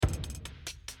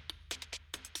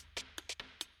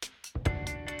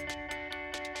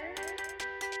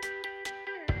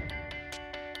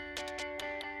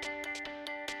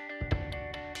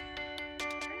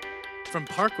From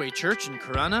Parkway Church in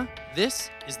Corunna, this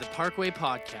is the Parkway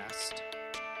Podcast.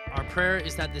 Our prayer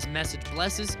is that this message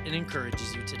blesses and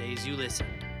encourages you today as you listen.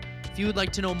 If you would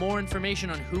like to know more information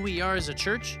on who we are as a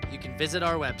church, you can visit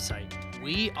our website,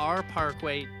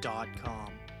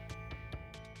 weareparkway.com.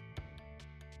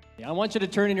 I want you to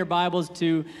turn in your Bibles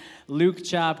to Luke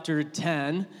chapter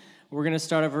 10. We're going to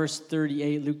start at verse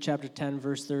 38, Luke chapter 10,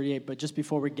 verse 38. But just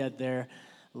before we get there,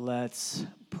 let's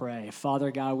pray. Father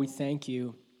God, we thank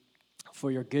you for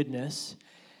your goodness.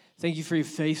 Thank you for your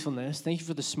faithfulness. Thank you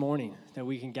for this morning that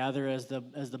we can gather as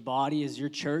the body, as your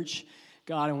church,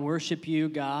 God, and worship you,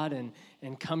 God, and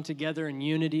come together in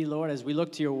unity, Lord. As we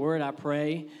look to your word, I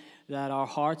pray that our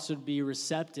hearts would be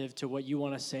receptive to what you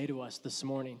want to say to us this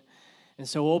morning. And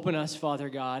so open us, Father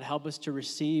God. Help us to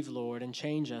receive, Lord, and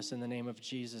change us in the name of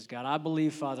Jesus, God. I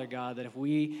believe, Father God, that if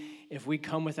we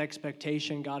come with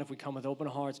expectation, God, if we come with open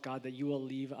hearts, God, that you will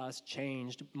leave us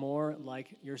changed more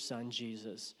like your Son,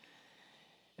 Jesus.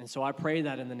 And so I pray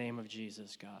that in the name of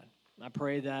Jesus, God. I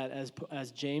pray that,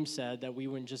 as James said, that we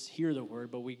wouldn't just hear the word,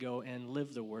 but we go and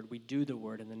live the word. We do the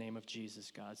word in the name of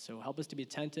Jesus, God. So help us to be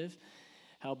attentive.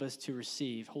 Help us to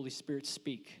receive. Holy Spirit,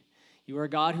 speak. You are a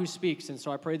God who speaks, and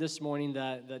so I pray this morning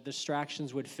that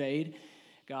distractions would fade,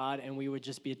 God, and we would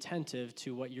just be attentive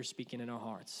to what you're speaking in our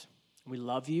hearts. We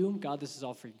love you. God, this is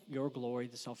all for your glory.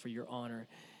 This is all for your honor.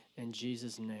 In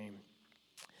Jesus' name,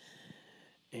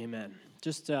 amen.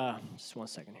 Just 1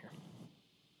 second here.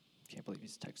 Can't believe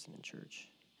he's texting in church.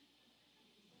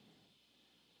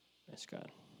 Nice God.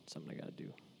 Something I got to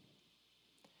do.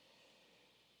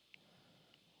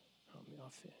 Help me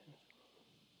off it.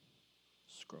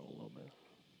 Scroll a little bit.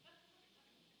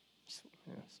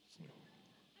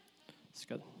 It's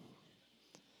good.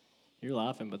 You're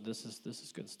laughing, but this is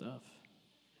good stuff.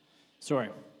 Sorry.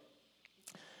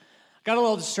 Got a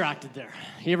little distracted there.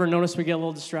 You ever notice we get a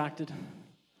little distracted?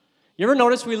 You ever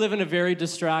notice we live in a very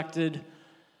distracted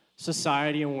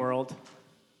society and world?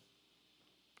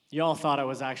 You all thought I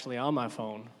was actually on my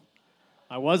phone.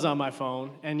 I was on my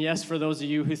phone, and yes, for those of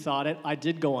you who thought it, I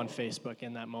did go on Facebook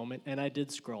in that moment, and I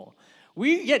did scroll.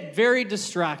 We get very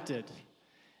distracted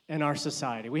in our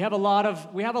society. We have a lot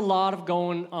of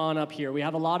going on up here. We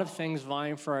have a lot of things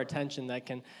vying for our attention that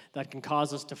can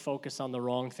cause us to focus on the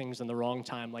wrong things in the wrong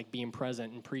time, like being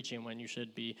present and preaching when you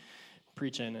should be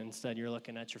preaching, and instead you're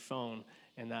looking at your phone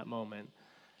in that moment.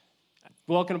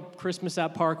 Welcome to Christmas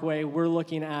at Parkway. We're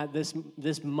looking at this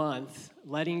month,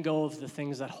 letting go of the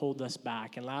things that hold us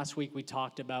back. And last week we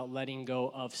talked about letting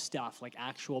go of stuff, like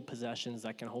actual possessions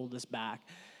that can hold us back.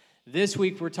 This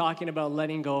week, we're talking about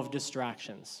letting go of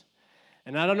distractions.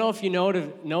 And I don't know if you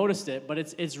noticed it, but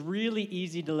it's really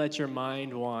easy to let your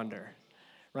mind wander,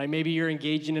 right? Maybe you're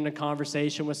engaging in a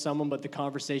conversation with someone, but the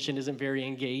conversation isn't very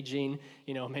engaging.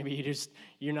 You know, maybe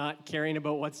you're not caring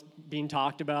about what's being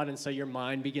talked about, and so your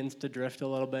mind begins to drift a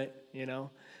little bit, you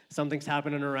know? Something's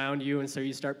happening around you, and so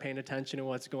you start paying attention to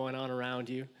what's going on around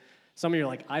you. Some of you are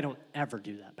like, I don't ever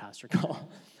do that, Pastor Cole.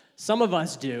 Some of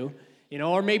us do. You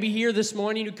know, or maybe here this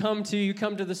morning you come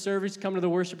to the service, come to the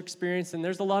worship experience, and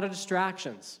there's a lot of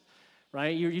distractions,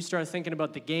 right? You start thinking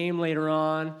about the game later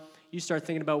on. You start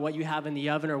thinking about what you have in the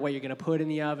oven or what you're going to put in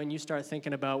the oven. You start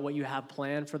thinking about what you have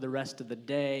planned for the rest of the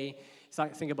day. You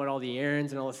start thinking about all the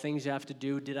errands and all the things you have to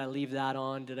do. Did I leave that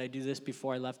on? Did I do this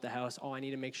before I left the house? Oh, I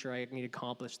need to make sure I need to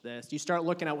accomplish this. You start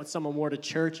looking at what someone wore to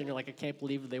church, and you're like, I can't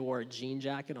believe they wore a jean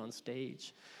jacket on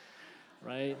stage,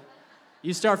 right?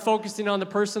 You start focusing on the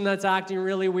person that's acting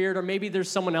really weird, or maybe there's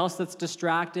someone else that's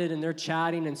distracted and they're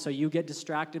chatting, and so you get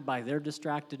distracted by their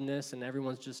distractedness, and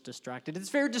everyone's just distracted.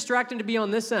 It's very distracting to be on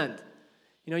this end.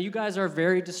 You know, you guys are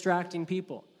very distracting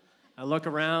people. I look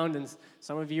around, and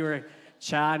some of you are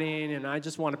chatting, and I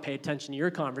just want to pay attention to your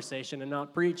conversation and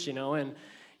not preach, you know, and,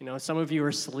 you know, some of you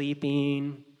are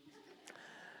sleeping.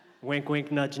 Wink,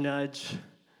 wink, nudge, nudge.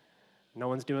 No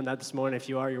one's doing that this morning. If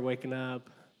you are, you're waking up.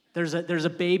 There's a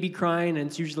baby crying, and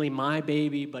it's usually my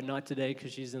baby, but not today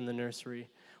because she's in the nursery.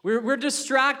 We're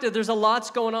distracted. There's a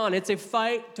lot going on. It's a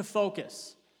fight to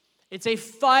focus. It's a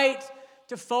fight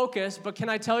to focus, but can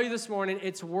I tell you this morning,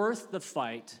 it's worth the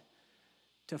fight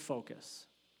to focus.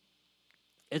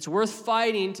 It's worth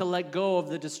fighting to let go of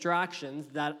the distractions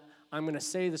that I'm going to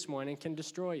say this morning can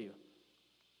destroy you.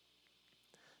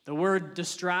 The word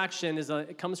distraction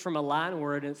it comes from a Latin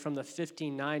word from the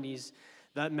 1590s.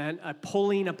 That meant a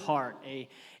pulling apart, a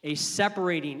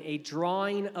separating, a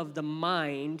drawing of the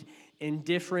mind in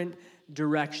different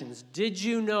directions. Did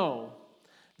you know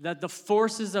that the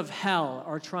forces of hell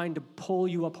are trying to pull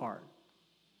you apart?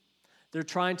 They're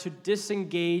trying to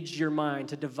disengage your mind,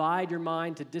 to divide your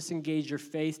mind, to disengage your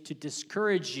faith, to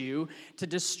discourage you, to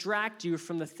distract you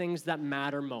from the things that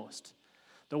matter most.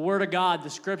 The Word of God, the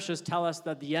Scriptures tell us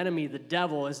that the enemy, the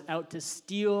devil, is out to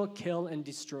steal, kill, and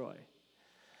destroy.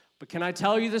 But can I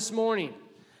tell you this morning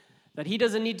that he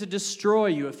doesn't need to destroy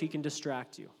you if he can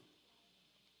distract you?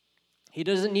 He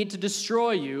doesn't need to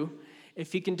destroy you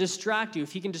if he can distract you.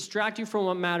 If he can distract you from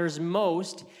what matters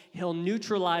most, he'll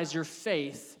neutralize your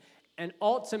faith, and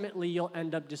ultimately you'll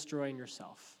end up destroying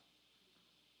yourself.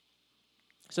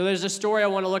 So there's a story I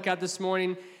want to look at this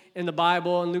morning in the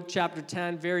Bible, in Luke chapter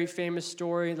 10, very famous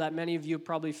story that many of you are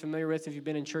probably familiar with if you've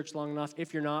been in church long enough.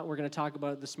 If you're not, we're going to talk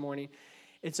about it this morning.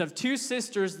 It's of two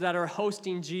sisters that are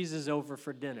hosting Jesus over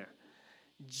for dinner.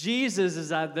 Jesus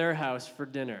is at their house for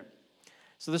dinner.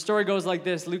 So the story goes like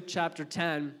this, Luke chapter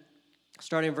 10,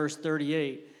 starting in verse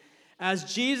 38.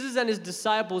 As Jesus and his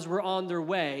disciples were on their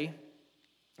way,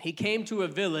 he came to a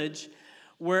village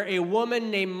where a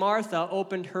woman named Martha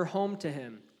opened her home to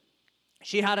him.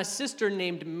 She had a sister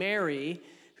named Mary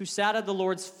who sat at the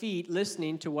Lord's feet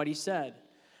listening to what he said.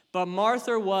 But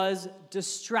Martha was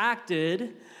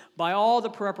distracted by all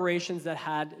the preparations that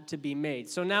had to be made.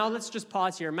 So now let's just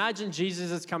pause here. Imagine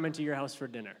Jesus is coming to your house for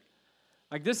dinner.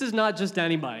 Like, this is not just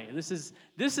anybody. This is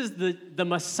the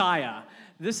Messiah.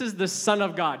 This is the Son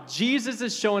of God. Jesus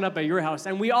is showing up at your house.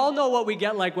 And we all know what we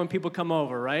get like when people come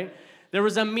over, right? There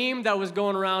was a meme that was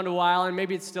going around a while, and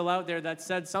maybe it's still out there, that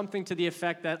said something to the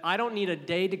effect that I don't need a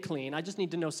day to clean. I just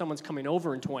need to know someone's coming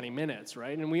over in 20 minutes,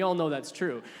 right? And we all know that's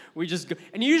true. We just go,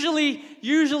 and usually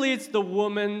it's the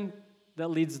woman that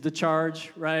leads the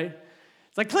charge, right?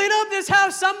 It's like, clean up this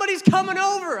house. Somebody's coming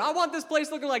over. I want this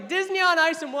place looking like Disney on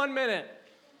Ice in 1 minute.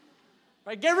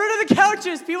 Right? Get rid of the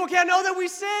couches. People can't know that we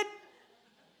sit.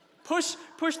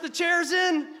 Push the chairs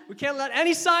in. We can't let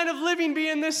any sign of living be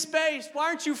in this space. Why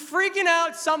aren't you freaking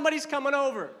out? Somebody's coming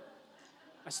over.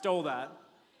 I stole that.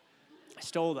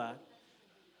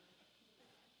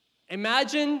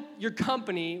 Imagine your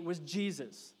company was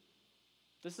Jesus.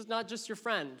 This is not just your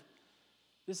friend.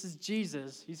 This is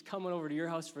Jesus. He's coming over to your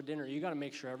house for dinner. You got to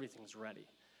make sure everything's ready.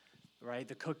 Right?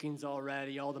 The cooking's all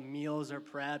ready, all the meals are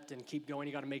prepped, and keep going.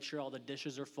 You got to make sure all the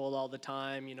dishes are full all the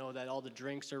time, that all the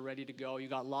drinks are ready to go. You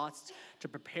got lots to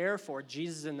prepare for.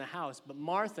 Jesus in the house, but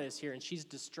Martha is here, and she's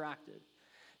distracted.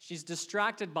 She's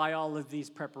distracted by all of these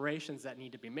preparations that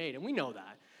need to be made, and we know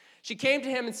that. She came to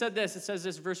him and said this. It says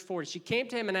this, verse 40. She came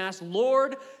to him and asked,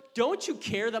 Lord, don't you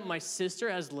care that my sister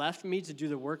has left me to do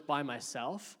the work by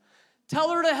myself? Tell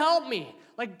her to help me.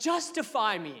 Like,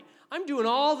 justify me. I'm doing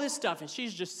all this stuff, and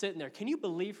she's just sitting there. Can you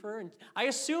believe her? And I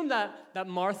assume that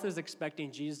Martha's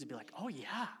expecting Jesus to be like, oh, yeah,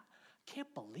 I can't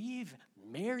believe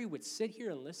Mary would sit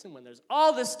here and listen when there's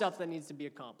all this stuff that needs to be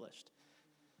accomplished.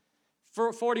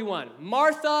 41,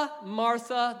 Martha,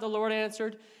 Martha, the Lord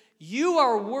answered, you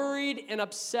are worried and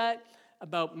upset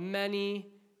about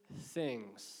many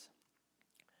things.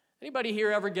 Anybody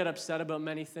here ever get upset about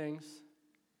many things?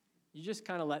 You just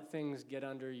kind of let things get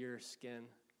under your skin.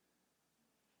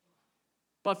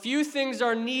 But few things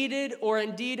are needed, or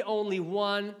indeed only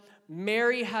one.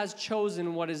 Mary has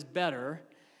chosen what is better,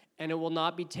 and it will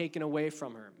not be taken away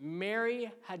from her.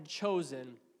 Mary had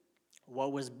chosen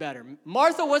what was better.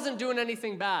 Martha wasn't doing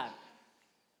anything bad.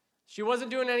 She wasn't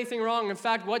doing anything wrong. In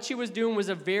fact, what she was doing was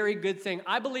a very good thing.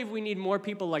 I believe we need more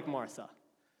people like Martha,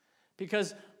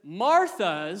 because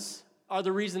Marthas are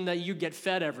the reason that you get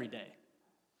fed every day.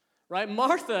 Right?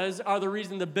 Marthas are the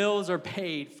reason the bills are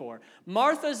paid for.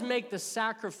 Marthas make the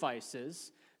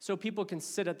sacrifices so people can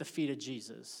sit at the feet of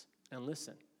Jesus and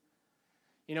listen.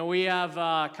 We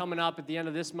have coming up at the end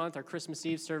of this month our Christmas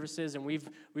Eve services, and we've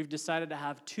decided to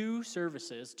have two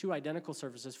identical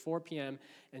services, 4 p.m.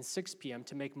 and 6 p.m.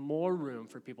 to make more room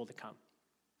for people to come.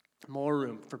 More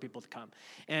room for people to come.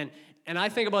 And I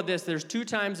think about this. There's 2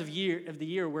 times of the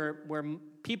year where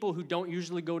people who don't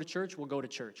usually go to church will go to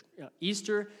church.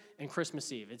 Easter and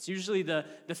Christmas Eve. It's usually the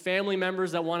family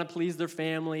members that want to please their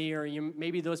family, or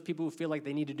maybe those people who feel like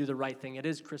they need to do the right thing. It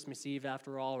is Christmas Eve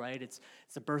after all, right? It's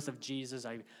the birth of Jesus.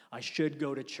 I should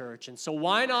go to church. And so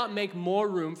why not make more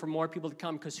room for more people to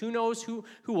come? Because who knows who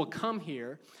will come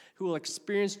here, who will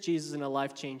experience Jesus in a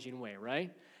life-changing way,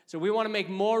 right? So we want to make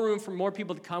more room for more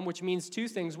people to come, which means 2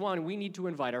 things. One, we need to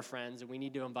invite our friends, and we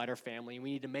need to invite our family, and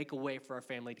we need to make a way for our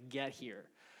family to get here.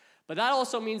 But that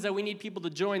also means that we need people to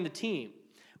join the team.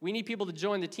 We need people to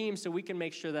join the team so we can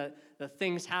make sure that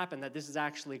things happen, that this is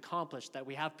actually accomplished, that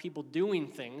we have people doing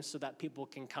things so that people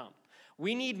can come.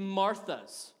 We need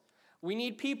Marthas. We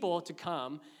need people to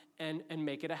come and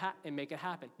make it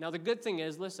happen. Now, the good thing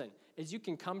is, listen, is you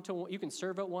can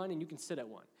serve at one and you can sit at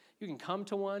one. You can come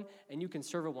to one, and you can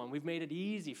serve at one. We've made it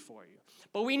easy for you.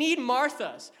 But we need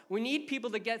Marthas. We need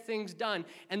people to get things done.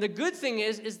 And the good thing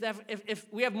is that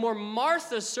if we have more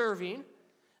Marthas serving,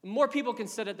 More people can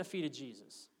sit at the feet of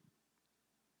Jesus.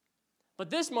 But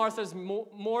this Martha is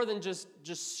more than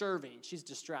just serving. She's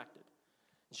distracted.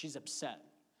 And she's upset.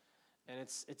 And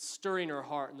it's stirring her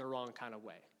heart in the wrong kind of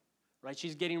way. Right?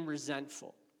 She's getting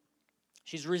resentful.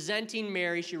 She's resenting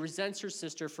Mary. She resents her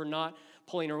sister for not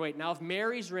pulling her weight. Now, if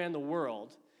Mary's ran the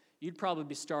world, you'd probably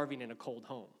be starving in a cold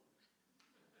home.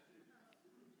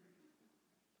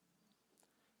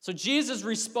 So Jesus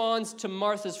responds to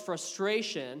Martha's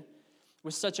frustration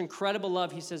with such incredible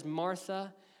love. He says,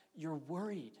 Martha, you're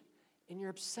worried and you're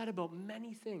upset about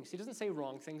many things. He doesn't say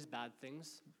wrong things, bad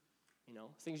things,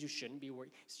 things you shouldn't be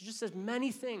worried. He just says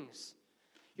many things.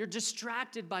 You're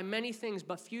distracted by many things,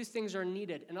 but few things are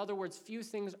needed. In other words, few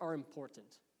things are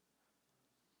important.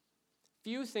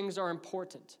 Few things are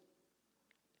important.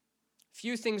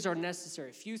 Few things are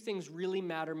necessary. Few things really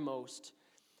matter most.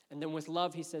 And then with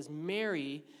love, he says,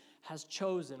 Mary has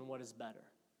chosen what is better.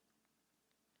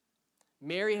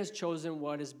 Mary has chosen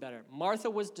what is better. Martha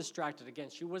was distracted. Again,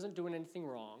 she wasn't doing anything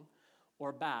wrong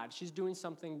or bad. She's doing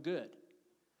something good.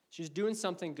 She's doing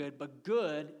something good, but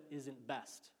good isn't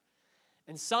best.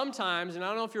 And sometimes, and I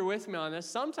don't know if you're with me on this,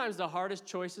 sometimes the hardest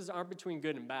choices aren't between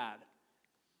good and bad.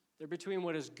 They're between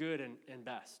what is good and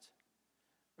best.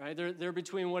 Right? They're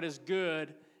between what is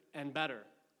good and better.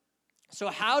 So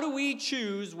how do we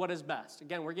choose what is best?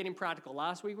 Again, we're getting practical.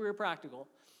 Last week we were practical.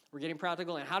 We're getting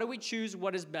practical. And how do we choose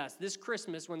what is best? This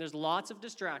Christmas, when there's lots of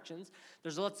distractions,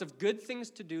 there's lots of good things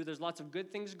to do, there's lots of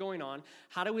good things going on,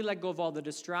 how do we let go of all the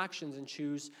distractions and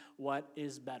choose what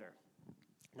is better?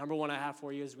 Number one I have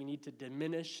for you is we need to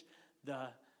diminish the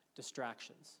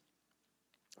distractions.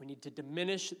 We need to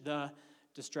diminish the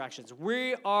distractions.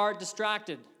 We are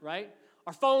distracted, right?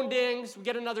 Our phone dings, we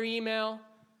get another email.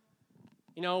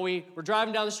 We're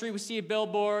driving down the street, we see a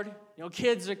billboard.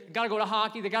 Kids got to go to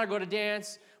hockey, they got to go to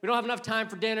dance. We don't have enough time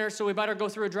for dinner, so we better go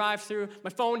through a drive-through.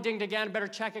 My phone dinged again, better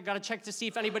check it. Got to check to see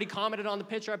if anybody commented on the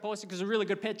picture I posted because it's a really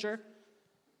good picture.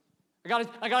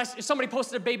 If somebody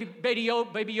posted a baby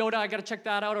Yoda, I got to check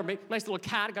that out. Or a nice little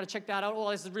cat, I got to check that out. Oh,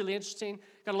 this is really interesting.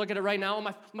 Got to look at it right now.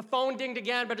 My phone dinged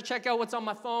again, better check out what's on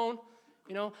my phone.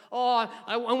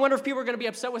 I wonder if people are going to be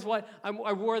upset with what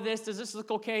I wore this. Does this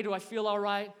look okay? Do I feel all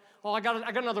right? Oh, I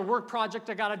got another work project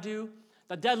I got to do.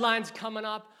 The deadline's coming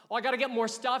up. Oh, I got to get more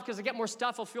stuff because I get more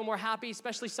stuff, I'll feel more happy,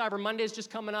 especially Cyber Monday is just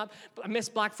coming up. I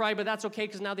missed Black Friday, but that's okay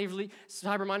because now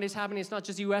Cyber Monday's happening. It's not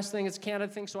just a U.S. thing, it's a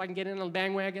Canada thing, so I can get in on the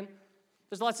bandwagon.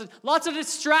 There's lots of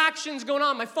distractions going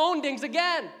on. My phone dings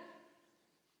again.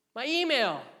 My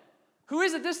email. Who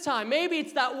is it this time? Maybe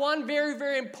it's that one very,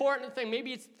 very important thing.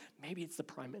 Maybe it's the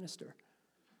Prime Minister.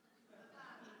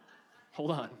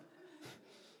 Hold on.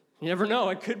 You never know.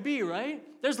 It could be, right?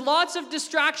 There's lots of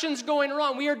distractions going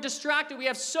on. We are distracted. We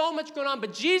have so much going on.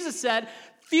 But Jesus said,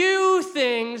 few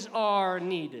things are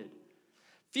needed.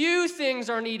 Few things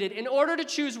are needed. In order to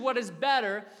choose what is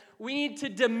better, we need to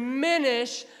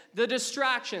diminish the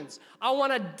distractions. I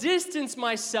want to distance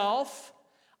myself.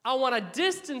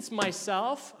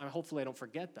 Hopefully I don't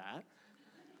forget that.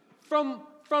 From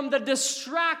the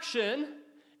distraction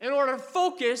in order to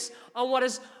focus on what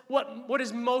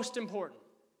is most important.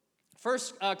 1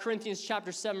 Corinthians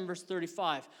chapter 7, verse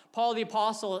 35. Paul the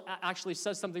Apostle actually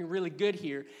says something really good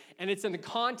here, and it's in the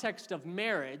context of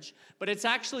marriage, but it's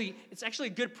actually a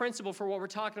good principle for what we're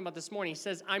talking about this morning. He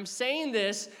says, I'm saying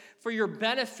this for your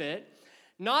benefit,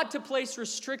 not to place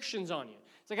restrictions on you.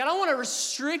 It's like, I don't want to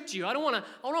restrict you. I don't want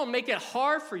to make it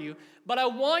hard for you, but I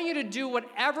want you to do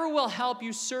whatever will help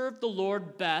you serve the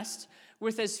Lord best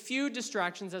with as few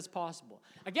distractions as possible.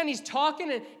 Again, he's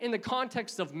talking in the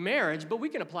context of marriage, but we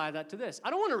can apply that to this.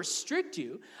 I don't want to restrict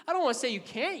you. I don't want to say you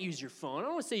can't use your phone. I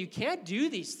don't want to say you can't do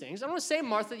these things. I don't want to say,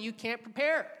 Martha, that you can't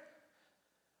prepare.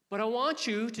 But I want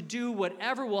you to do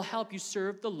whatever will help you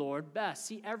serve the Lord best.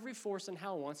 See, every force in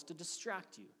hell wants to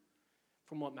distract you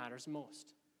from what matters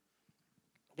most.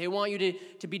 They want you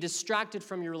to be distracted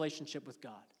from your relationship with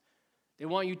God. They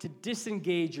want you to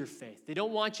disengage your faith. They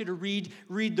don't want you to read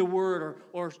the word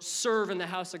or serve in the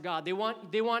house of God. They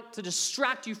want to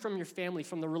distract you from your family,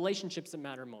 from the relationships that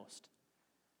matter most.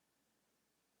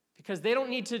 Because they don't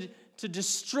need to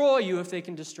destroy you if they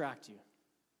can distract you.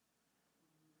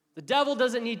 The devil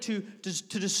doesn't need to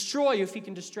destroy you if he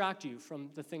can distract you from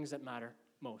the things that matter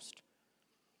most.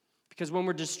 Because when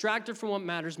we're distracted from what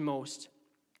matters most,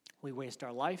 we waste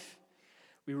our life,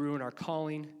 we ruin our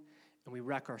calling, and we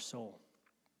wreck our soul.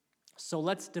 So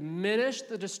let's diminish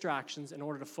the distractions in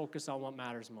order to focus on what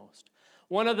matters most.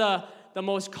 One of the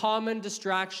most common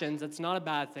distractions, it's not a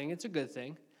bad thing, it's a good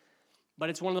thing, but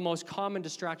it's one of the most common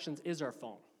distractions is our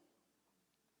phone.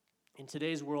 In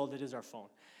today's world, it is our phone.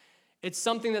 It's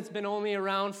something that's been only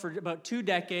around for about 2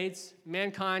 decades.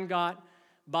 Mankind got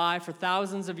by for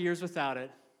thousands of years without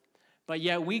it, but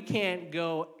yet we can't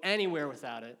go anywhere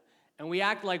without it, and we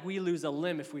act like we lose a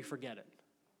limb if we forget it.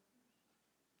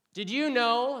 Did you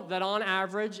know that on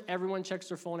average, everyone checks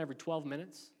their phone every 12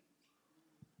 minutes?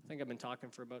 I think I've been talking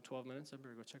for about 12 minutes. I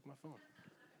better go check my phone.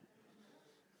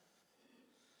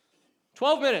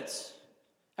 12 minutes.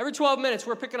 Every 12 minutes,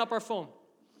 we're picking up our phone.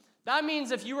 That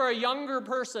means if you are a younger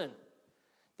person,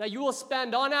 that you will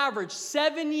spend, on average,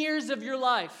 7 years of your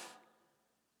life,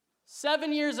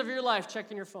 7 years of your life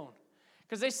checking your phone.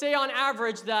 Because they say on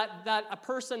average that a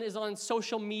person is on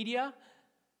social media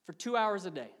for 2 hours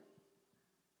a day.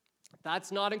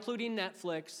 That's not including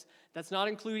Netflix. That's not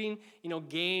including,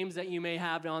 games that you may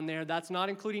have on there. That's not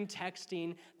including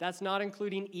texting. That's not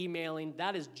including emailing.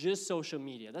 That is just social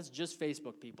media. That's just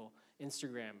Facebook, people.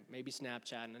 Instagram, maybe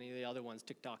Snapchat, and any of the other ones,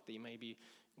 TikTok, that you may be,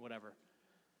 whatever.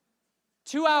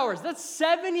 2 hours. That's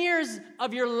 7 years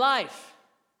of your life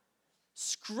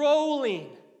scrolling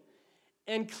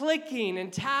and clicking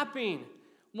and tapping,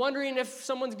 wondering if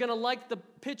someone's going to like the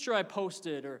picture I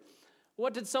posted, or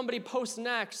what did somebody post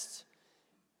next?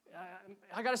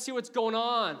 I got to see what's going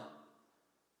on.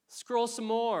 Scroll some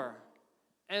more.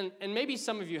 And maybe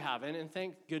some of you haven't, and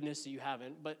thank goodness that you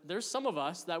haven't, but there's some of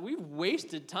us that we've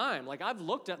wasted time. Like, I've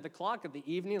looked at the clock at the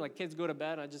evening, like kids go to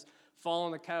bed, I just fall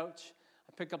on the couch,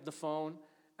 I pick up the phone,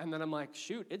 and then I'm like,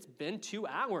 shoot, it's been 2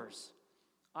 hours.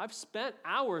 I've spent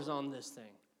hours on this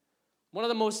thing. One of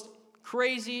the most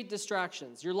crazy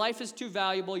distractions. Your life is too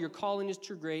valuable, your calling is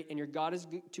too great, and your God is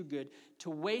too good to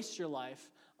waste your life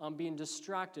on being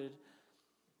distracted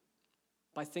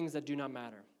by things that do not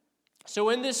matter. So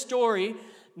in this story,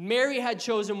 Mary had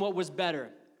chosen what was better,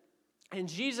 and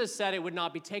Jesus said it would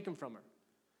not be taken from her.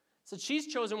 So she's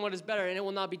chosen what is better, and it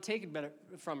will not be taken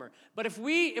from her. But if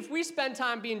we spend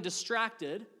time being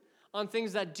distracted on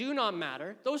things that do not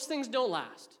matter, those things don't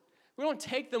last. We don't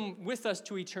take them with us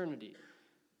to eternity.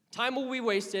 Time will be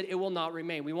wasted, it will not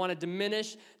remain. We want to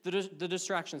diminish the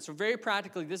distraction. So very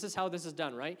practically, this is how this is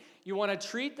done, right? You want to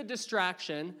treat the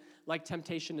distraction like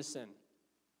temptation to sin.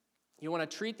 You want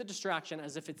to treat the distraction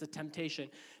as if it's a temptation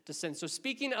to sin. So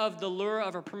speaking of the lure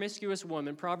of a promiscuous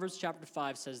woman, Proverbs chapter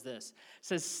 5 says this. It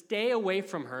says, stay away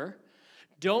from her.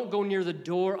 Don't go near the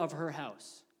door of her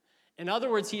house. In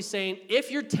other words, he's saying, if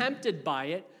you're tempted by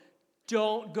it,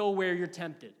 don't go where you're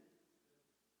tempted.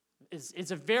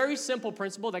 It's a very simple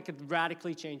principle that could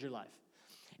radically change your life.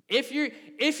 If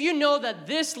you know that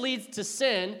this leads to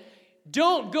sin,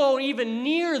 don't go even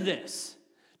near this.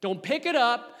 Don't pick it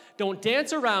up. Don't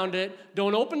dance around it.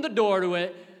 Don't open the door to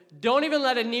it. Don't even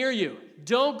let it near you.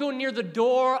 Don't go near the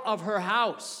door of her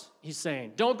house, he's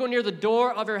saying. Don't go near the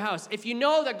door of her house. If you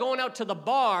know that going out to the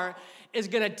bar is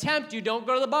going to tempt you, don't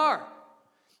go to the bar.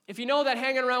 If you know that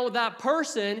hanging around with that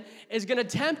person is going to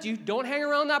tempt you, don't hang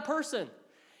around that person.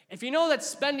 If you know that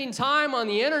spending time on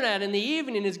the internet in the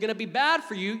evening is going to be bad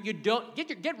for you, you don't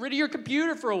get rid of your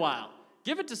computer for a while.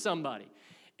 Give it to somebody.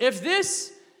 If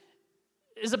this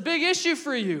is a big issue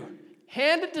for you,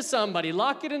 hand it to somebody.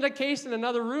 Lock it in a case in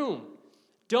another room.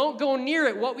 Don't go near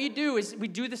it. What we do is we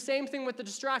do the same thing with the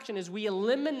distraction, is we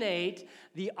eliminate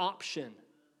the option.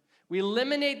 We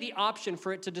eliminate the option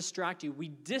for it to distract you. We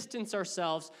distance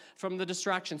ourselves from the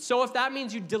distraction. So if that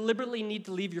means you deliberately need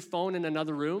to leave your phone in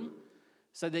another room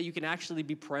so that you can actually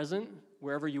be present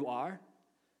wherever you are,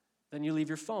 then you leave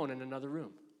your phone in another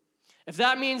room. If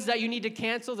that means that you need to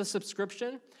cancel the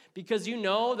subscription because you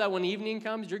know that when evening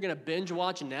comes, you're going to binge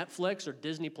watch Netflix or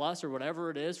Disney Plus or whatever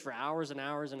it is for hours and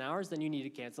hours and hours, then you need to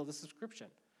cancel the subscription.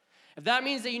 If that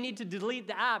means that you need to delete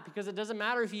the app because it doesn't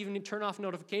matter if you even turn off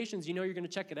notifications, you know you're going to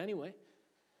check it anyway,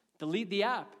 delete the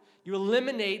app. You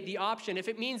eliminate the option. If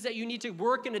it means that you need to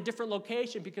work in a different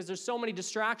location because there's so many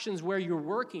distractions where you're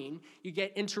working, you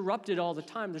get interrupted all the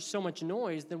time, there's so much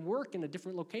noise, then work in a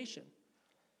different location.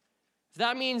 If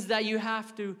that means that you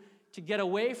have to get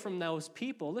away from those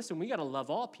people, listen, we got to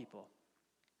love all people.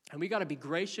 And we got to be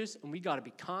gracious and we got to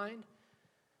be kind.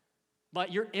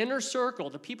 But your inner circle,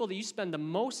 the people that you spend the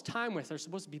most time with, are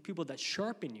supposed to be people that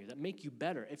sharpen you, that make you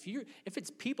better. If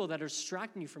it's people that are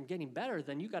distracting you from getting better,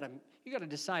 then you got to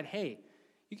decide, hey,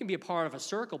 you can be a part of a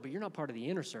circle, but you're not part of the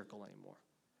inner circle anymore.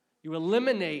 You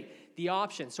eliminate the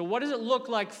option. So what does it look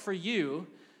like for you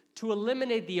to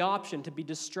eliminate the option to be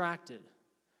distracted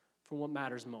from what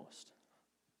matters most?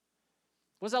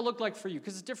 What does that look like for you?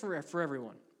 Because it's different for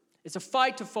everyone. It's a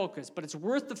fight to focus, but it's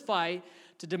worth the fight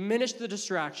to diminish the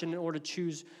distraction in order to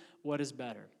choose what is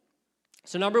better.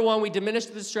 So number one, we diminish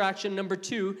the distraction. Number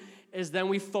two is then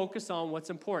we focus on what's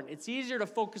important. It's easier to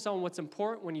focus on what's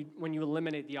important when you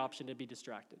eliminate the option to be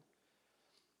distracted.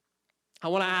 I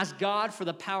want to ask God for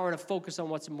the power to focus on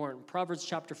what's important. Proverbs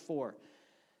chapter 4,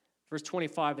 verse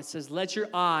 25, it says, "Let your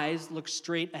eyes look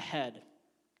straight ahead.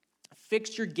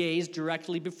 Fix your gaze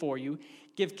directly before you.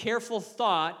 Give careful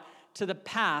thought to the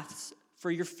paths for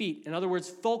your feet." In other words,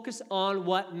 focus on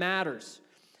what matters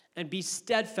and be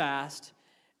steadfast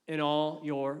in all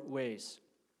your ways.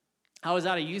 I was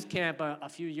at a youth camp a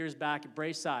few years back at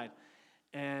Braeside,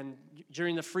 and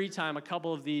during the free time, a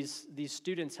couple of these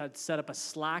students had set up a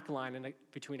slack line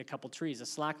between a couple trees. A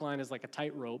slack line is like a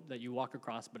tightrope that you walk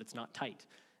across, but it's not tight.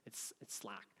 It's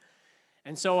slack.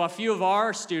 And so a few of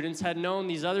our students had known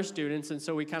these other students, and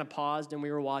so we kind of paused and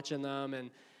we were watching them,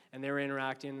 and they were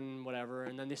interacting and whatever,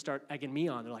 and then they start egging me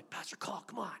on. They're like, "Pastor Call,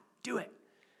 come on, do it.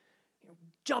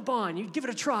 Jump on, you give it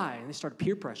a try." And they started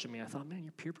peer pressuring me. I thought, man,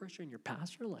 you're peer pressuring your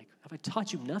pastor? Like, have I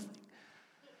taught you nothing?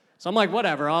 So I'm like,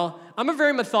 whatever. I'm a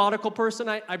very methodical person.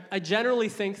 I generally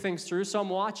think things through. So I'm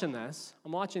watching this.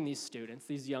 I'm watching these students,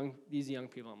 these young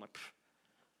people. I'm like,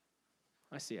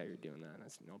 I see how you're doing that.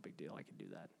 That's no big deal. I can do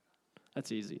that.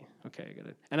 That's easy. Okay, I got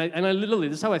it. And I literally,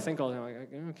 this is how I think all the time.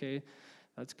 Like, okay,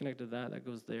 that's connected to that. That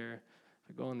goes there. If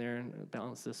I go in there and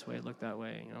balance this way, look that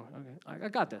way. Okay, I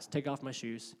got this. Take off my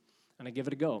shoes. And I give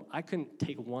it a go. I couldn't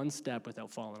take one step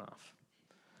without falling off.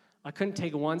 I couldn't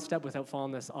take one step without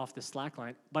falling off the slack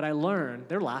line. But I learned,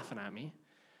 they're laughing at me.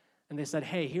 And they said,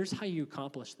 hey, here's how you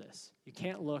accomplish this. You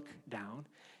can't look down.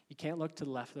 You can't look to the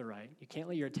left or the right. You can't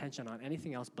let your attention on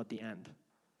anything else but the end.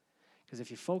 Because if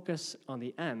you focus on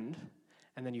the end,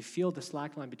 and then you feel the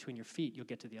slack line between your feet, you'll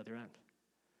get to the other end.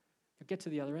 You'll get to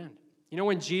the other end. You know,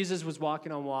 when Jesus was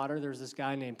walking on water, there was this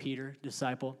guy named Peter,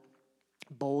 disciple.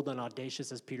 Bold and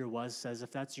audacious as Peter was, says,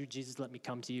 "If that's you, Jesus, let me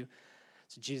come to you."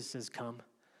 So Jesus says, "Come."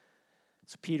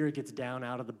 So Peter gets down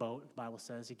out of the boat. The Bible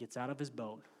says he gets out of his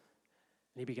boat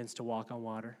and he begins to walk on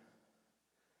water.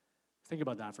 Think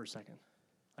about that for a second.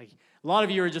 Like, a lot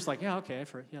of you are just like, yeah, okay,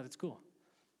 that's cool.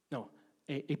 No,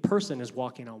 a person is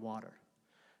walking on water.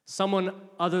 Someone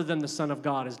other than the Son of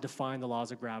God has defined the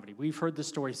laws of gravity. We've heard this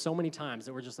story so many times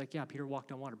that we're just like, yeah, Peter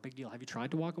walked on water. Big deal. Have you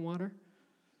tried to walk on water?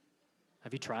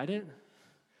 Have you tried it?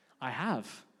 I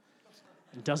have.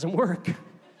 It doesn't work.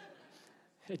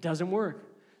 It doesn't work.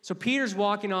 So Peter's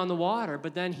walking on the water,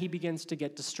 but then he begins to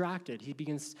get distracted.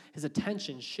 His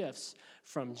attention shifts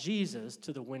from Jesus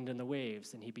to the wind and the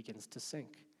waves, and he begins to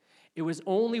sink. It was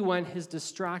only when his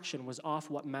distraction was off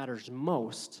what matters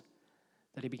most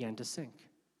that he began to sink.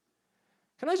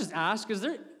 Can I just ask, is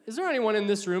there anyone in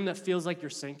this room that feels like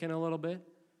you're sinking a little bit?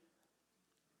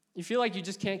 You feel like you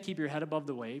just can't keep your head above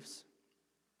the waves?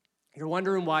 You're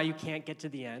wondering why you can't get to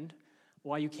the end,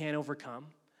 why you can't overcome,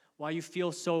 why you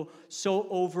feel so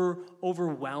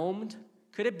overwhelmed.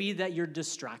 Could it be that you're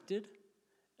distracted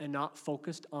and not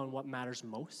focused on what matters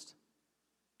most?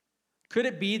 Could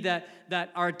it be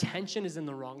that our attention is in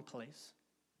the wrong place?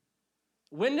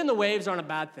 Wind and the waves aren't a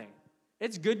bad thing.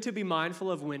 It's good to be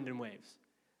mindful of wind and waves,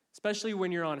 especially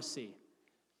when you're on a sea.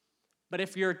 But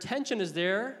if your attention is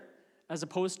there, as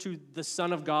opposed to the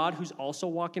Son of God who's also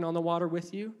walking on the water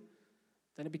with you,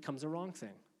 then it becomes a wrong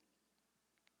thing.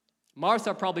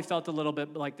 Martha probably felt a little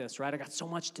bit like this, right? I got so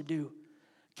much to do.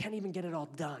 Can't even get it all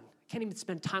done. Can't even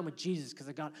spend time with Jesus because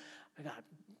I got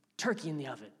turkey in the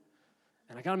oven.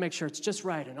 And I got to make sure it's just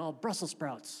right, and all Brussels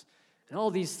sprouts and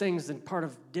all these things, and part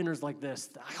of dinners like this.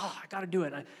 I got to do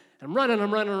it. And I'm running.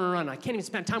 I can't even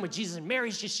spend time with Jesus.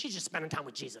 And she's just spending time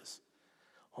with Jesus.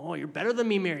 Oh, you're better than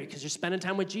me, Mary, because you're spending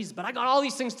time with Jesus. But I got all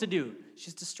these things to do.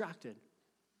 She's distracted.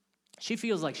 She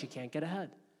feels like she can't get ahead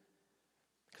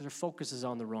because her focus is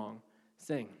on the wrong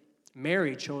thing.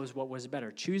 Mary chose what was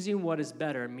better. Choosing what is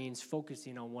better means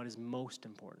focusing on what is most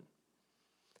important.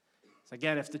 So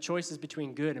again, if the choice is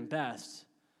between good and best,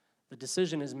 the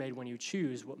decision is made when you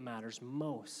choose what matters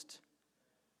most.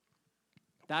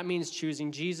 That means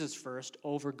choosing Jesus first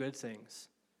over good things.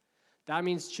 That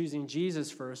means choosing Jesus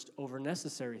first over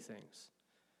necessary things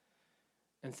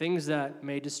and things that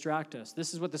may distract us.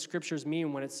 This is what the scriptures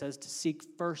mean when it says to seek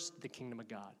first the kingdom of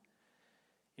God.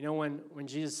 You know, when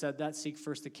Jesus said that, seek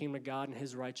first the kingdom of God and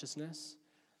his righteousness,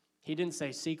 he didn't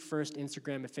say seek first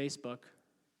Instagram and Facebook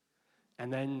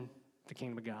and then the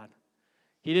kingdom of God.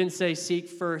 He didn't say seek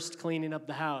first cleaning up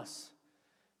the house,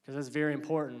 because that's very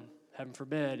important, heaven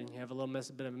forbid, and you have a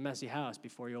bit of a messy house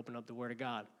before you open up the Word of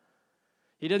God.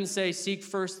 He didn't say seek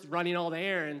first running all the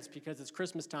errands because it's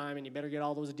Christmas time and you better get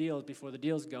all those deals before the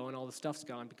deals go and all the stuff's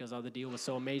gone because the deal was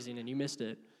so amazing and you missed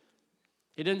it.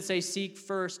 He didn't say seek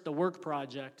first the work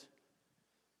project.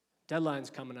 Deadline's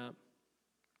coming up.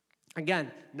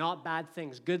 Again, not bad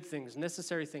things, good things,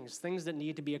 necessary things, things that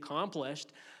need to be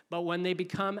accomplished, but when they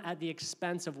become at the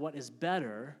expense of what is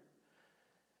better,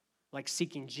 like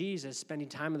seeking Jesus, spending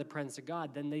time in the presence of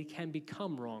God, then they can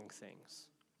become wrong things.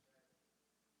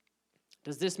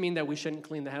 Does this mean that we shouldn't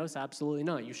clean the house? Absolutely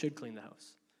not. You should clean the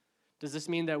house. Does this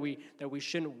mean that we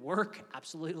shouldn't work?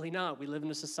 Absolutely not. We live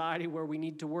in a society where we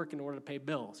need to work in order to pay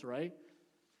bills, right?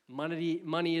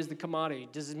 Money is the commodity.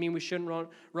 Does it mean we shouldn't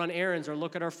run errands or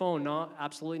look at our phone? No,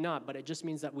 absolutely not. But it just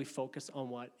means that we focus on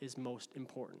what is most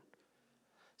important.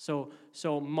 So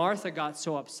Martha got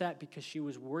so upset because she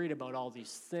was worried about all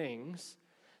these things.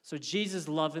 So Jesus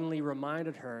lovingly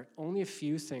reminded her, only a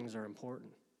few things are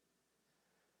important.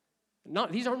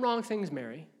 These aren't wrong things,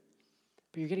 Mary,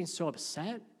 but you're getting so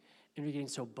upset and you're getting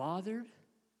so bothered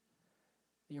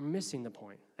that you're missing the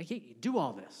point. Like, hey, do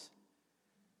all this.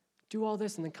 Do all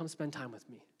this and then come spend time with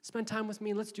me. Spend time with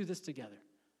me and let's do this together.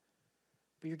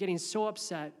 But you're getting so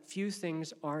upset, few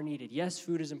things are needed. Yes,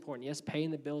 food is important. Yes,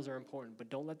 paying the bills are important, but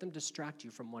don't let them distract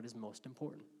you from what is most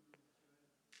important.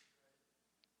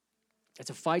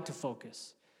 It's a fight to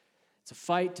focus. It's a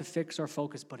fight to fix our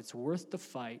focus, but it's worth the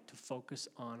fight to focus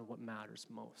on what matters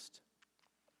most.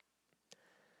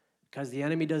 Because the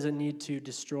enemy doesn't need to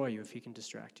destroy you if he can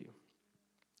distract you.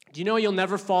 Do you know you'll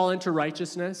never fall into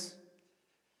righteousness?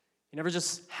 You never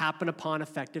just happen upon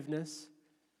effectiveness.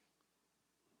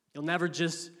 You'll never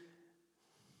just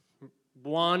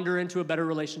wander into a better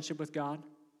relationship with God.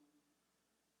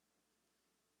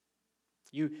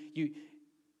 You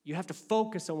have to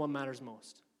focus on what matters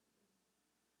most.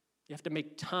 You have to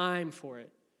make time for it.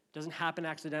 It doesn't happen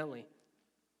accidentally.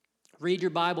 Read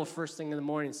your Bible first thing in the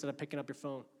morning instead of picking up your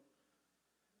phone.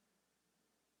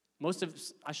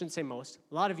 I shouldn't say most,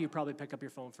 a lot of you probably pick up your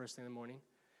phone first thing in the morning.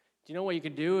 Do you know what you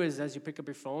could do is as you pick up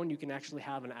your phone, you can actually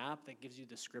have an app that gives you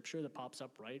the scripture that pops up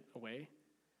right away.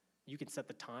 You can set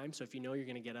the time, so if you know you're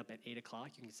going to get up at 8 o'clock,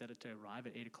 you can set it to arrive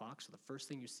at 8 o'clock, so the first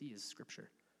thing you see is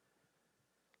scripture.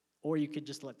 Or you could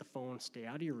just let the phone stay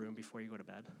out of your room before you go to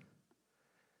bed.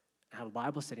 Have a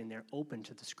Bible sitting there open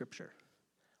to the scripture.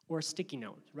 Or a sticky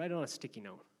note. Write it on a sticky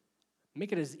note.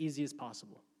 Make it as easy as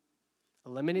possible.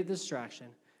 Eliminate the distraction.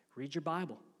 Read your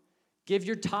Bible. Give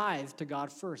your tithe to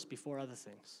God first before other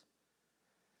things.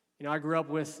 You know, I grew up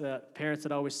with parents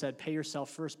that always said, pay yourself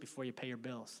first before you pay your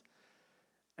bills.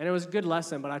 And it was a good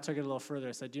lesson, but I took it a little further.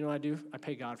 I said, do you know what I do? I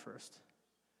pay God first.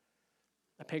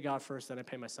 I pay God first, then I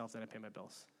pay myself, then I pay my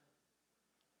bills.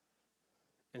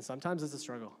 And sometimes it's a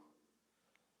struggle.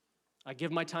 I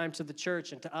give my time to the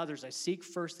church and to others. I seek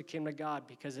first the kingdom of God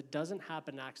because it doesn't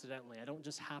happen accidentally. I don't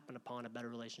just happen upon a better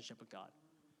relationship with God.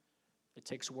 It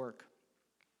takes work.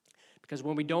 Because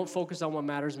when we don't focus on what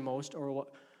matters most or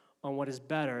on what is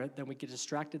better, then we get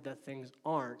distracted that things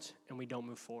aren't, and we don't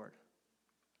move forward.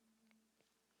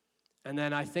 And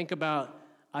then I think about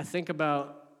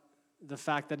the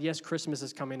fact that, yes, Christmas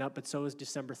is coming up, but so is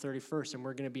December 31st, and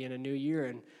we're going to be in a new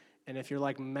year. And if you're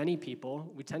like many people,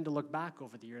 we tend to look back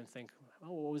over the year and think,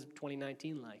 oh, what was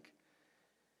 2019 like?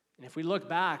 And if we look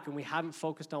back and we haven't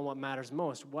focused on what matters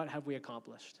most, what have we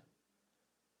accomplished?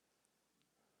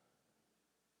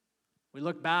 We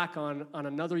look back on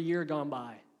another year gone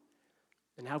by,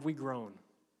 and have we grown?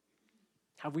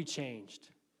 Have we changed?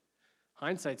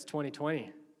 Hindsight's 20/20,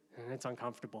 and it's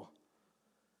uncomfortable.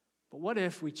 But what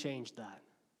if we changed that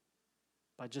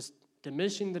by just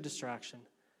diminishing the distraction,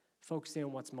 focusing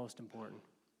on what's most important?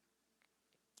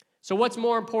 So what's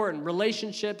more important?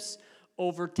 Relationships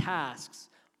over tasks.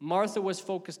 Martha was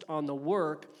focused on the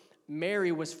work.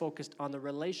 Mary was focused on the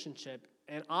relationship.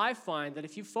 And I find that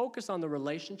if you focus on the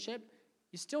relationship,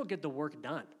 you still get the work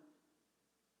done.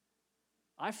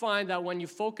 I find that when you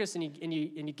focus and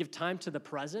you give time to the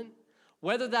present,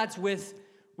 whether that's with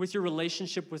your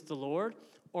relationship with the Lord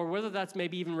or whether that's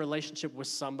maybe even relationship with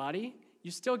somebody,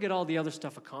 you still get all the other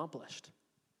stuff accomplished.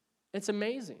 It's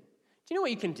amazing. Do you know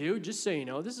what you can do? Just so you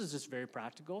know, this is just very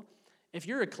practical. If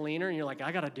you're a cleaner and you're like,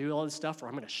 I got to do all this stuff or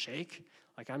I'm going to shake,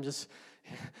 like I'm just,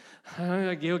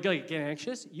 you'll get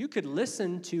anxious, you could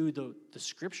listen to the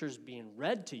scriptures being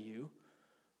read to you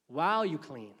while you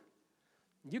clean.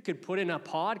 You could put in a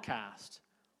podcast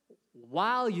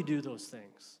while you do those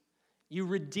things. You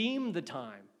redeem the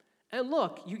time. And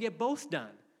look, you get both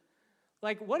done.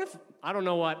 Like, what if, I don't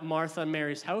know what Martha and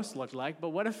Mary's house looked like, but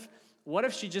what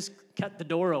if she just kept the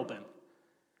door open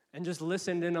and just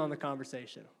listened in on the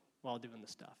conversation while doing the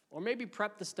stuff? Or maybe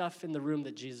prepped the stuff in the room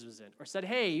that Jesus was in. Or said,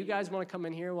 hey, you guys want to come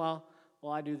in here while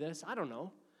I do this? I don't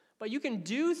know. But you can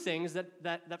do things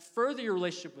that further your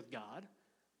relationship with God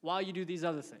while you do these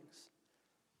other things.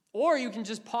 Or you can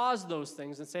just pause those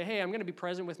things and say, hey, I'm going to be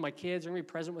present with my kids. I'm going to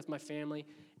be present with my family.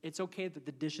 It's okay that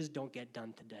the dishes don't get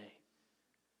done today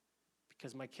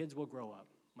because my kids will grow up.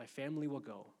 My family will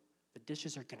go. The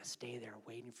dishes are going to stay there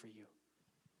waiting for you.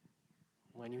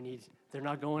 when you need, they're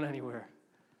not going anywhere.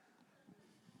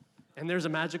 And there's a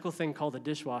magical thing called a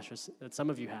dishwasher that some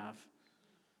of you have.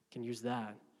 Can use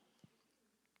that.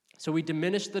 So we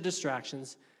diminish the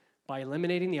distractions by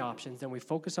eliminating the options, then we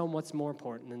focus on what's more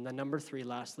important. And then number 3,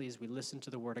 lastly, is we listen to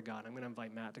the word of God. I'm going to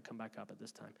invite Matt to come back up at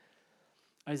this time.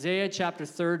 Isaiah chapter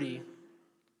 30,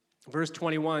 verse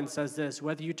 21 says this,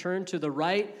 whether you turn to the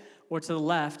right or to the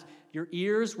left, your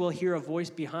ears will hear a voice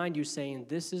behind you saying,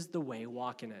 this is the way,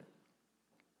 walk in it.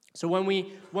 So when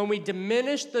we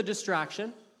diminish the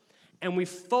distraction and we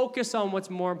focus on what's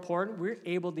more important, we're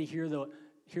able to hear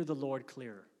the Lord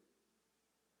clearer.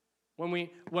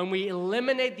 When we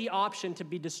eliminate the option to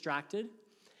be distracted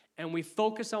and we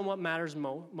focus on what matters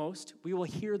most, we will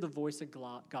hear the voice of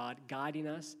God guiding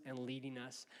us and leading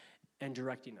us and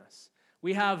directing us.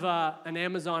 We have an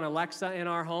Amazon Alexa in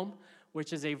our home,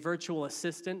 which is a virtual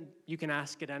assistant. You can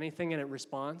ask it anything and it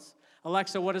responds.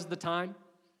 Alexa, what is the time?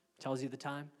 Tells you the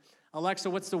time. Alexa,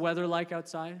 what's the weather like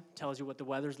outside? Tells you what the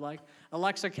weather's like.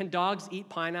 Alexa, can dogs eat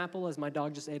pineapple? As my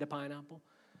dog just ate a pineapple.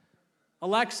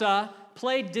 Alexa,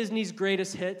 play Disney's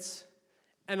greatest hits,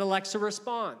 and Alexa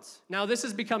responds. Now, this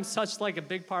has become such like a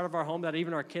big part of our home that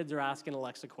even our kids are asking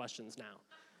Alexa questions now.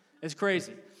 It's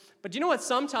crazy. But do you know what?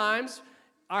 Sometimes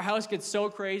our house gets so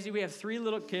crazy. We have 3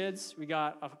 little kids. We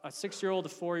got a 6-year-old, a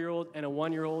 4-year-old, and a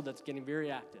 1-year-old that's getting very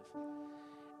active.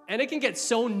 And it can get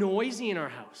so noisy in our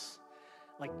house.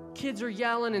 Like, kids are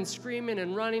yelling and screaming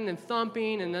and running and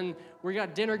thumping, and then we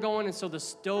got dinner going, and so the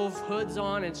stove hood's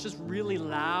on, and it's just really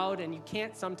loud, and you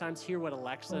can't sometimes hear what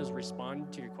Alexa is responding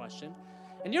to your question.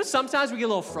 And you know, sometimes we get a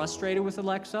little frustrated with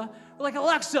Alexa. We're like,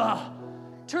 Alexa,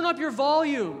 turn up your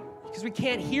volume, because we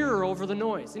can't hear her over the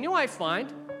noise. And you know what I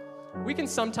find? We can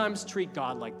sometimes treat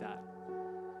God like that.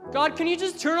 God, can you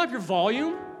just turn up your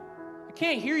volume? I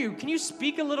can't hear you. Can you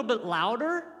speak a little bit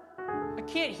louder? I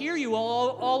can't hear you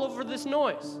all over this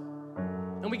noise.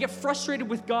 And we get frustrated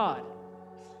with God.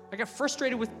 I get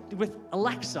frustrated with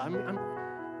Alexa.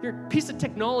 You're a piece of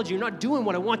technology. You're not doing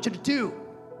what I want you to do.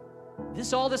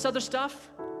 All this other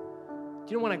stuff. Do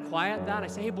you know when I quiet that? I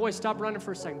say, hey, boys, stop running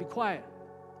for a second. Be quiet.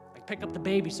 I pick up the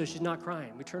baby so she's not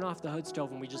crying. We turn off the hood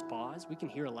stove and we just pause. We can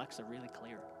hear Alexa really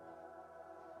clear.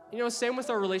 You know, same with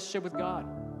our relationship with God.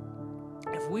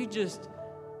 If we just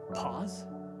pause,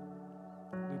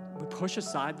 we push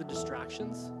aside the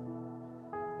distractions,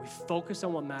 we focus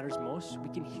on what matters most, we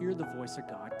can hear the voice of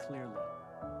God clearly,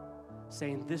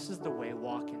 saying, this is the way,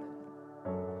 walk in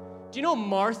it. Do you know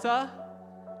Martha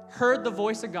heard the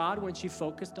voice of God when she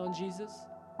focused on Jesus?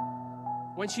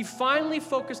 When she finally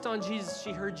focused on Jesus,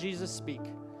 she heard Jesus speak.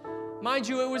 Mind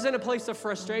you, it was in a place of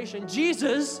frustration.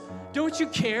 Jesus, don't you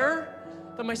care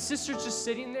that my sister's just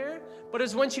sitting there? But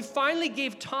as when she finally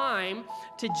gave time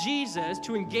to Jesus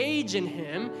to engage in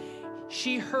him,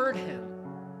 she heard him.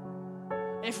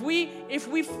 If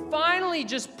we finally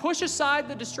just push aside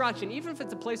the distraction, even if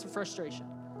it's a place of frustration,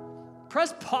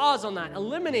 press pause on that,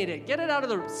 eliminate it, get it out of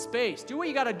the space, do what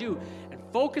you got to do, and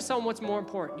focus on what's more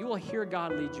important. You will hear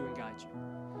God lead you and guide you.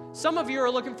 Some of you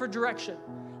are looking for direction.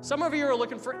 Some of you are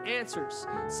looking for answers.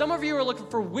 Some of you are looking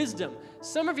for wisdom.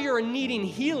 Some of you are needing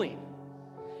healing.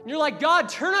 And you're like, God,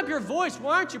 turn up your voice.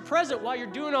 Why aren't you present while you're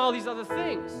doing all these other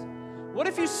things? What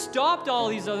if you stopped all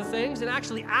these other things and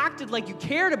actually acted like you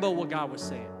cared about what God was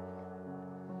saying?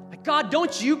 Like, God,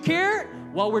 don't you care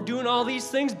while we're doing all these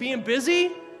things, being busy?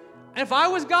 And if I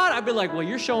was God, I'd be like, well,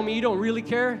 you're showing me you don't really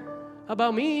care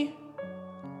about me.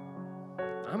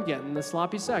 I'm getting the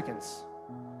sloppy seconds.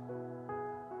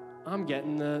 I'm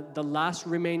getting the last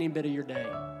remaining bit of your day.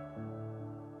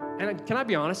 And can I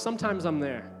be honest? Sometimes I'm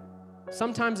there.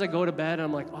 Sometimes I go to bed and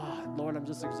I'm like, oh, Lord, I'm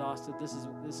just exhausted. This is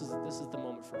the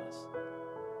moment for us.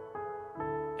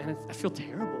 And I feel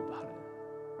terrible about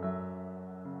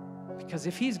it. Because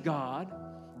if he's God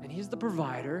and he's the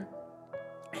provider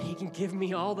and he can give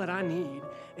me all that I need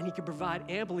and he can provide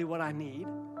amply what I need,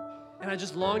 and I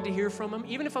just long to hear from him,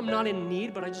 even if I'm not in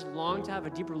need, but I just long to have a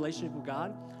deeper relationship with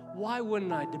God, why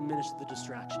wouldn't I diminish the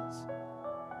distractions?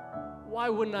 Why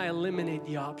wouldn't I eliminate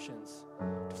the options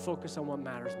to focus on what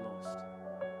matters most?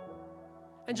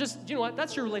 And just, you know what?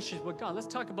 That's your relationship with God. Let's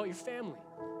talk about your family.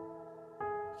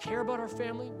 We care about our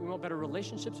family. We want better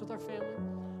relationships with our family.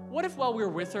 What if while we're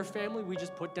with our family, we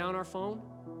just put down our phone?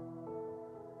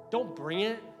 Don't bring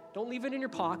it. Don't leave it in your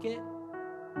pocket.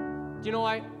 Do you know,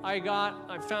 I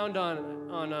found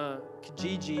on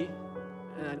Kijiji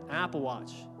an Apple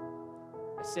Watch.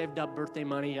 I saved up birthday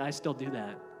money. I still do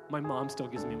that. My mom still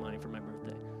gives me money for my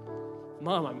birthday.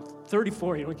 Mom, I'm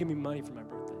 34. You don't give me money for my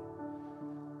birthday.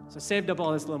 So I saved up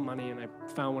all this little money, and I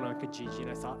found one on Kijiji, and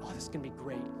I thought, oh, this is going to be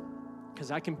great.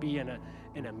 Because I can be in a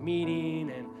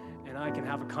meeting and I can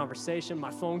have a conversation.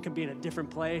 My phone can be in a different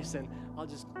place, and I'll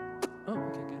just, oh,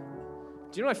 okay, good.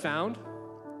 Do you know what I found?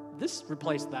 This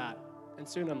replaced that. And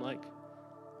soon I'm like,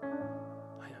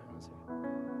 oh yeah, 1 second.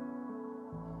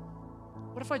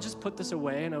 What if I just put this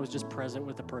away and I was just present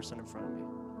with the person in front of me?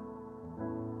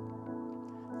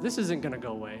 This isn't going to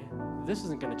go away. This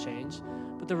isn't going to change.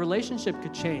 But the relationship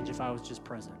could change if I was just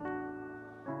present.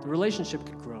 The relationship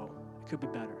could grow. It could be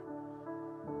better.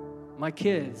 My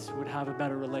kids would have a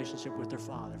better relationship with their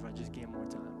father if I just gave them more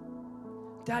time.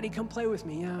 Daddy, come play with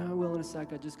me. Yeah, I will in a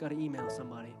sec. I just got to email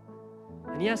somebody.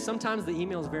 And yes, sometimes the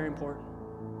email is very important.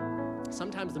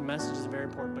 Sometimes the message is very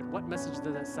important. But what message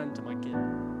does that send to my kid?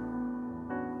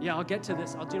 Yeah, I'll get to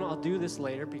this. I'll do this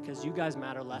later because you guys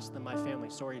matter less than my family.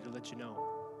 Sorry to let you know.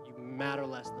 You matter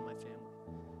less than my family.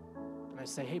 And I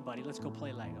say, hey, buddy, let's go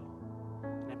play Lego.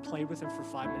 And I played with him for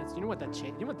 5 minutes. You know what that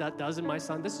changed? You know what that does in my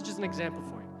son? This is just an example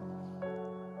for you.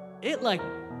 It like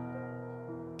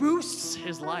boosts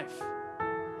his life.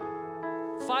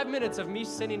 5 minutes of me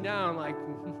sitting down like,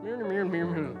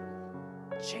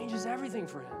 changes everything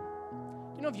for him.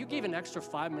 You know, if you gave an extra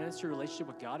 5 minutes to your relationship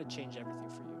with God, it'd change everything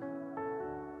for you.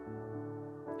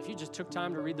 If you just took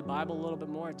time to read the Bible a little bit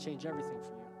more, it'd change everything for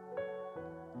you.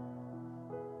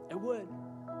 It would.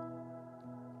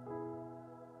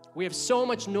 We have so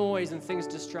much noise and things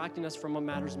distracting us from what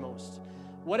matters most.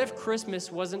 What if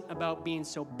Christmas wasn't about being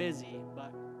so busy,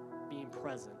 but being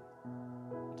present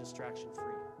and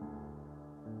distraction-free?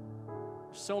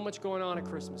 There's so much going on at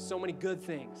Christmas, so many good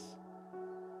things,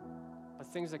 but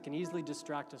things that can easily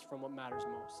distract us from what matters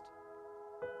most.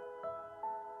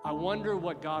 I wonder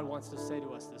what God wants to say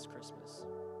to us this Christmas.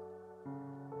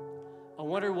 I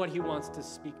wonder what he wants to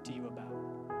speak to you about.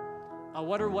 I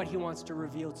wonder what he wants to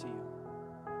reveal to you.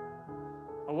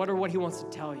 I wonder what he wants to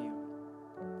tell you.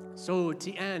 So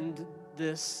to end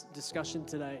this discussion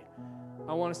today,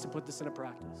 I want us to put this into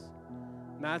practice.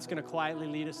 Matt's going to quietly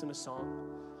lead us in a song,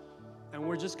 and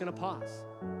we're just going to pause.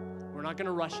 We're not going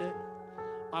to rush it.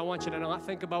 I want you to not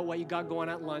think about what you got going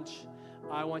at lunch.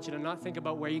 I want you to not think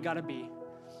about where you got to be,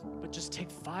 but just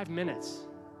take 5 minutes.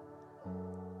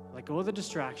 Let go of the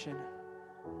distraction,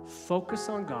 focus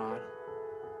on God,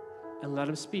 and let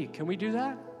him speak. Can we do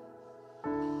that?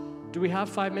 Do we have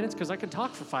 5 minutes? Because I can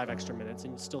talk for 5 extra minutes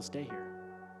and still stay here.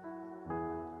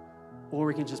 Or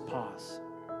we can just pause.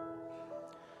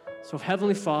 So,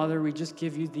 Heavenly Father, we just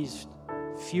give you these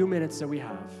few minutes that we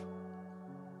have.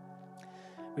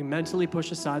 We mentally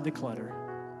push aside the clutter.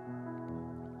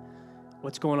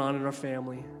 What's going on in our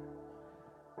family?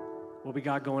 What we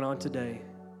got going on today?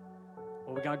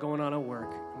 What we got going on at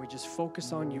work? And we just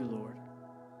focus on you, Lord.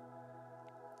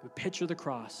 We picture the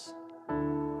cross.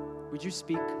 Would you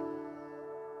speak?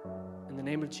 In the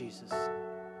name of Jesus.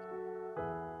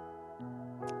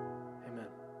 Amen.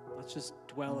 Let's just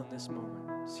dwell in this moment.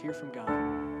 Let's hear from God.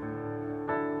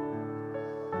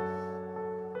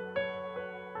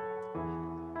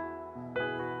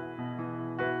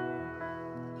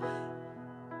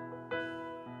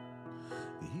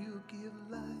 You give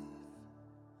life,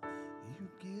 you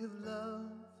give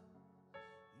love,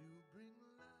 you bring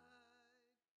light.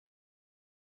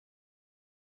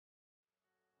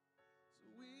 So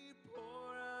we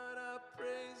pour out our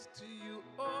praise to you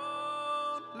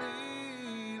only,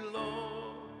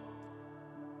 Lord.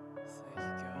 Thank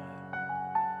you, God.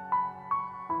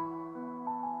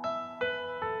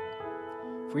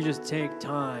 If we just take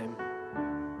time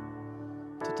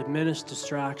to diminish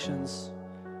distractions,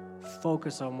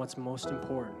 focus on what's most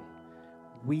important,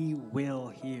 we will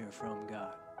hear from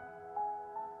God.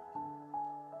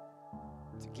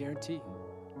 It's a guarantee.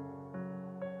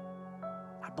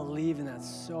 I believe in that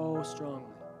so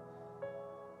strongly.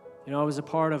 You know, I was a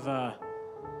part of a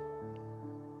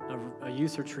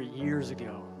youth retreat years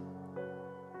ago,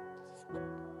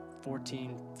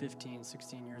 14, 15,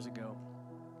 16 years ago.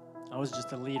 I was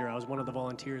just a leader. I was one of the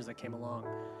volunteers that came along.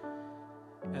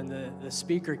 And the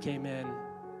speaker came in,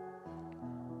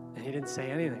 and he didn't say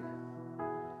anything.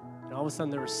 And all of a sudden,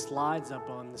 there were slides up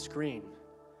on the screen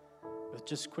with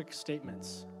just quick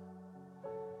statements.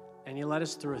 And he led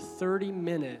us through a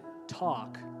 30-minute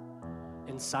talk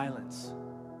in silence.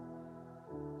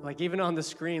 Like, even on the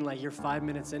screen, like, you're 5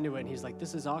 minutes into it, and he's like,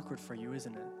 this is awkward for you,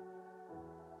 isn't it?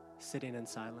 Sitting in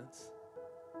silence.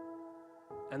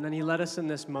 And then he led us in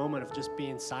this moment of just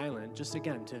being silent, just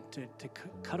again, to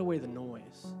cut away the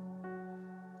noise,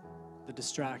 the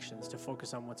distractions, to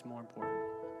focus on what's more important.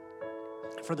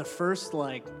 For the first,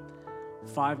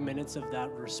 5 minutes of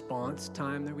that response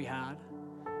time that we had,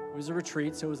 it was a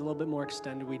retreat, so it was a little bit more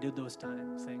extended. We did those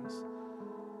things.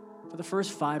 For the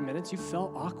first 5 minutes, you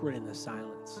felt awkward in the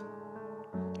silence.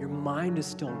 your mind is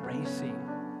still racing,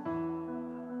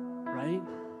 right?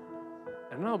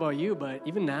 I don't know about you, but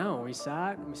even now, we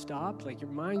sat and we stopped, like your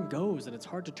mind goes and it's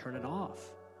hard to turn it off.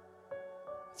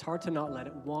 It's hard to not let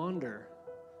it wander.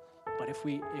 But if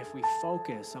we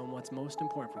focus on what's most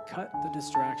important, if we cut the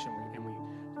distraction and we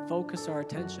focus our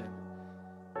attention,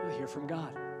 you'll hear from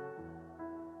God.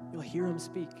 You'll hear him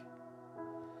speak.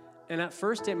 And at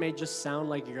first it may just sound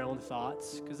like your own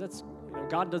thoughts, because that's,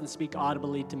 God doesn't speak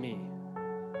audibly to me.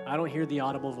 I don't hear the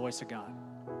audible voice of God.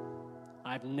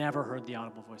 I've never heard the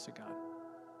audible voice of God.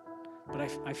 But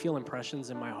I feel impressions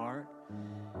in my heart,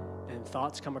 and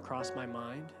thoughts come across my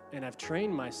mind, and I've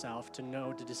trained myself to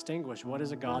know, to distinguish what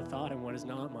is a God thought and what is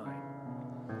not mine.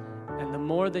 And the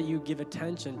more that you give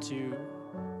attention to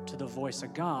the voice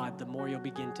of God, the more you'll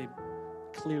begin to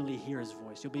clearly hear his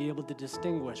voice. You'll be able to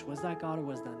distinguish, was that God or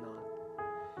was that not?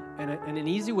 And an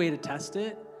easy way to test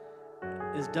it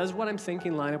is, does what I'm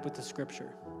thinking line up with the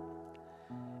scripture?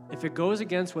 If it goes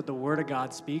against what the word of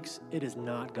God speaks, it is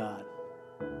not God.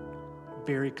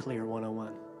 Very clear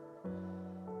 101.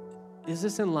 Is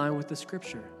this in line with the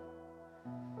scripture?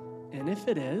 And if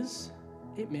it is,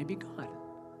 it may be God.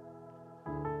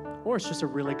 Or it's just a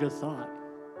really good thought.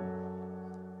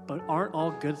 But aren't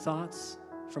all good thoughts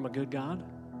from a good God?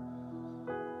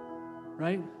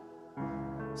 Right?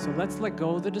 So let's let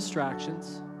go of the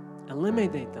distractions,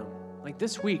 eliminate them. Like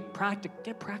this week,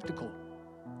 get practical.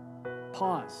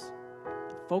 Pause.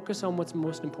 Focus on what's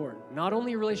most important. Not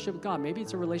only a relationship with God, maybe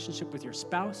it's a relationship with your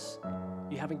spouse.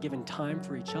 You haven't given time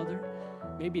for each other.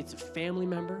 Maybe it's a family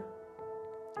member.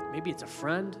 Maybe it's a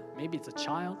friend. Maybe it's a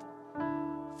child.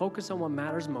 Focus on what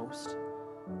matters most,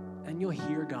 and you'll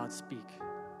hear God speak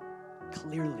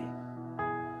clearly.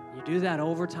 You do that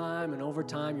over time, and over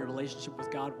time, your relationship with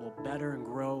God will better and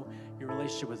grow. Your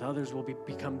relationship with others will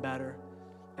become better.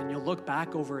 And you'll look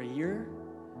back over a year,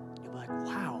 you'll be like,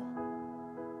 wow,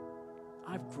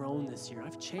 I've grown this year.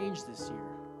 I've changed this year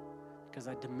because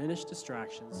I diminished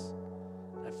distractions.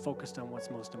 I focused on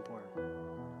what's most important.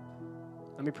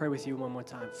 Let me pray with you one more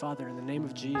time. Father, in the name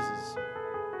of Jesus,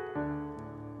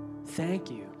 thank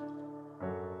you,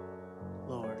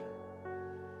 Lord.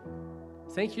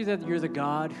 Thank you that you're the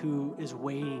God who is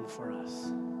waiting for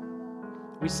us.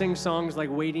 We sing songs like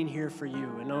Waiting Here for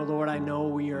You. And oh, Lord, I know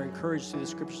we are encouraged through the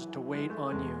scriptures to wait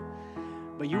on you.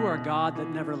 But you are a God that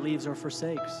never leaves or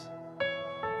forsakes.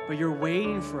 But you're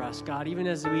waiting for us, God, even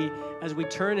as we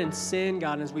turn and sin,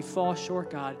 God, and as we fall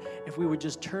short, God, if we would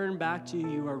just turn back to you,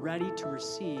 you are ready to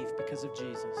receive because of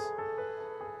Jesus.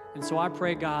 And so I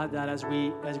pray, God, that as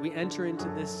we enter into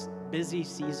this busy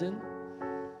season,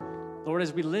 Lord,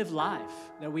 as we live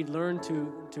life, that we learn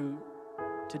to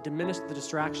diminish the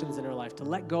distractions in our life, to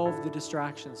let go of the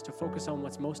distractions, to focus on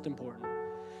what's most important,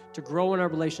 to grow in our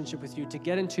relationship with you, to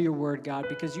get into your word, God,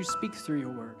 because you speak through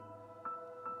your word,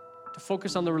 to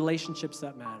focus on the relationships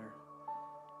that matter.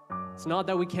 It's not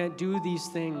that we can't do these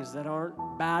things that aren't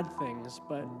bad things,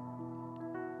 but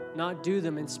not do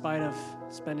them in spite of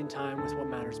spending time with what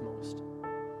matters most.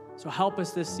 So help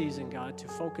us this season, God, to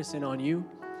focus in on you.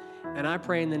 And I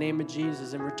pray in the name of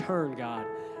Jesus, in return, God,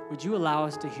 would you allow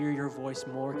us to hear your voice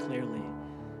more clearly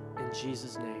in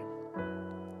Jesus' name.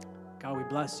 God, we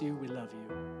bless you. We love you.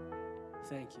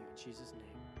 Thank you in Jesus' name.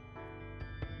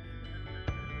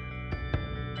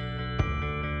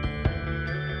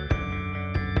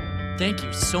 Thank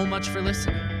you so much for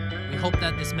listening. We hope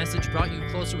that this message brought you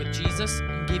closer with Jesus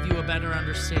and gave you a better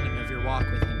understanding of your walk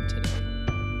with him today.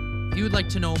 If you would like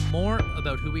to know more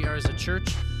about who we are as a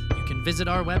church, you can visit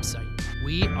our website,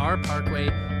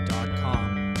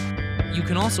 weareparkway.com. You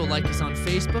can also like us on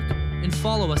Facebook and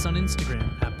follow us on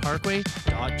Instagram at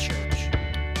parkway.church.